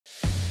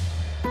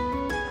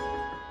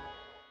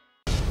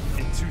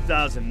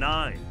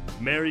2009,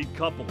 married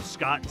couple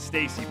Scott and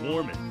Stacy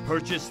Warman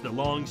purchased the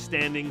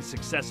long-standing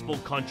successful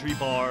country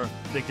bar,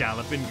 the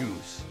Galloping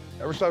Goose.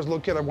 Ever since I was a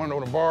little kid, I wanted to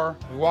own a bar.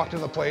 We walked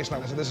into the place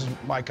and I said, this is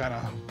my kind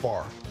of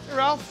bar. Hey,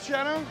 Ralph,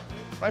 Shannon.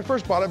 When I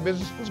first bought it,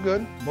 business was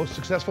good. Most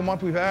successful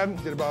month we've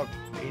had, did about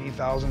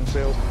 80,000 in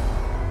sales.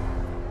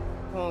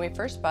 When we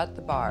first bought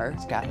the bar,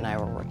 Scott and I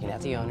were working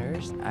as the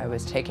owners. I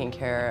was taking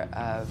care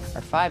of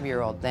our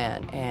 5-year-old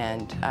then,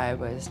 and I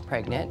was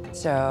pregnant,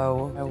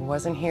 so I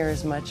wasn't here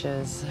as much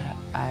as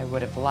I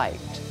would have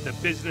liked. The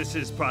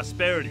business's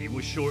prosperity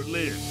was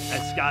short-lived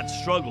as Scott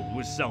struggled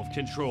with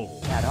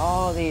self-control. Had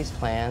all these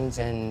plans,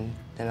 and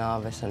then all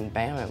of a sudden,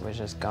 bam, it was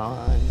just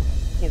gone.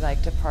 He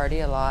liked to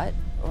party a lot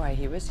while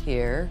he was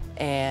here,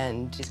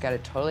 and he's got a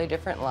totally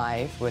different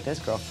life with his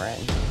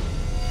girlfriend.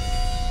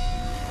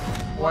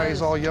 Why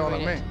he's all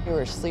yelling at me? You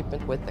were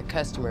sleeping with the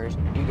customers.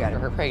 You got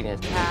her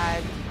pregnant.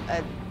 Had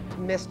a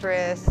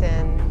mistress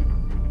and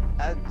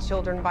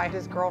children by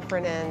his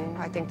girlfriend, and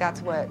I think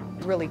that's what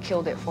really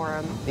killed it for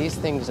him. These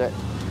things that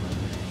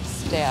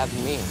stabbed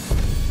me.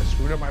 I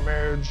screwed up my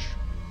marriage.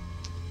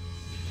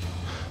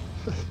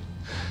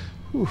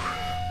 We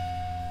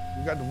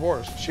got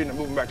divorced. She ended up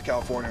moving back to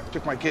California.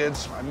 Took my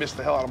kids. I missed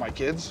the hell out of my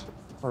kids.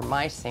 For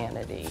my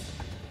sanity,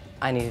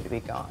 I needed to be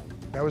gone.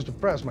 I was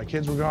depressed. My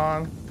kids were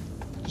gone.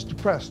 Just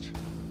depressed.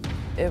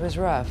 It was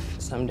rough.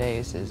 Some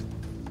days is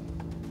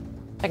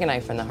like a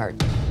knife in the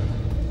heart.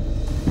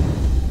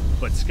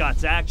 But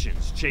Scott's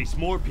actions chased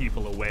more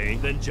people away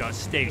than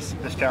just Stacy.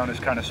 This town is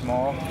kind of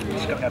small.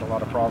 Scott had a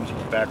lot of problems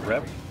with bad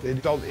rep.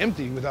 It felt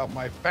empty without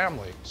my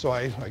family. So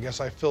I guess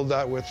I filled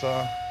that with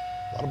a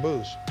lot of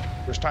booze.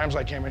 There's times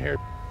I came in here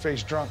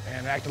face drunk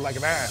and acted like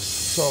an ass.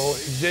 So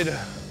it did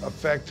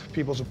affect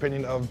people's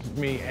opinion of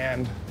me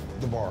and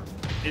the bar.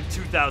 In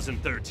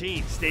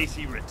 2013,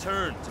 Stacy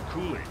returned to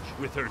Coolidge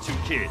with her 2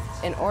 kids.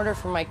 In order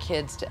for my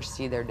kids to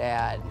see their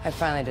dad, I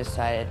finally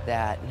decided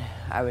that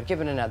I would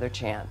give it another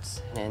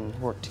chance and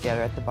work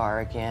together at the bar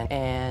again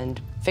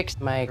and fix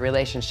my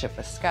relationship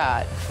with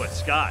Scott. But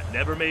Scott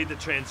never made the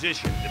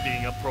transition to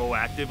being a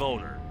proactive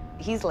owner.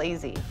 He's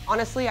lazy.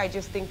 Honestly, I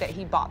just think that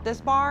he bought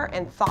this bar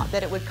and thought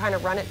that it would kind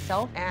of run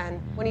itself,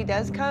 and when he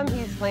does come,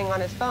 he's playing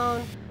on his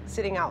phone,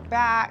 sitting out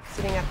back,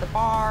 sitting at the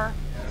bar.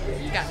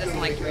 Scott doesn't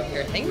like to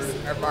repair things.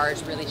 Our bar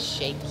is really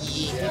shaky.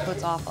 He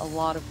puts off a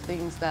lot of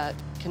things that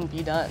can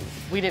be done.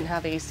 We didn't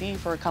have AC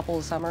for a couple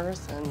of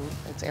summers, and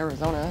it's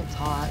Arizona, it's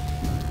hot.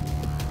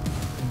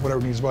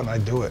 Whatever needs done, I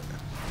do it.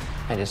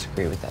 I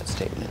disagree with that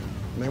statement.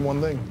 Name one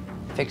thing.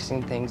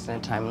 Fixing things in a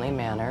timely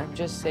manner.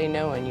 Just say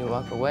no and you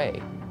walk away.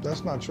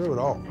 That's not true at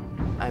all.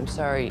 I'm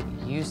sorry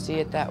you see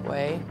it that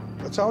way.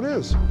 That's how it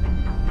is.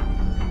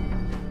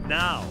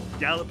 Now,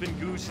 Galloping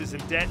Goose is in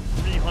debt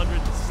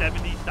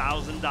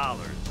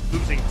 $370,000,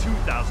 losing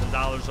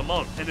 $2,000 a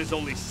month, and is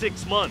only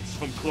 6 months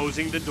from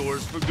closing the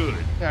doors for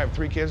good. I have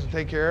 3 kids to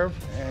take care of,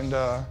 and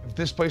if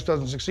this place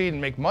doesn't succeed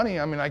and make money,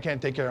 I mean, I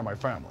can't take care of my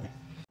family.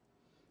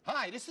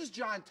 Hi, this is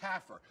Jon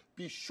Taffer.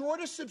 Be sure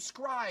to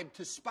subscribe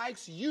to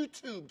Spike's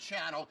YouTube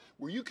channel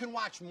where you can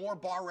watch more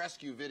bar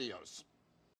rescue videos.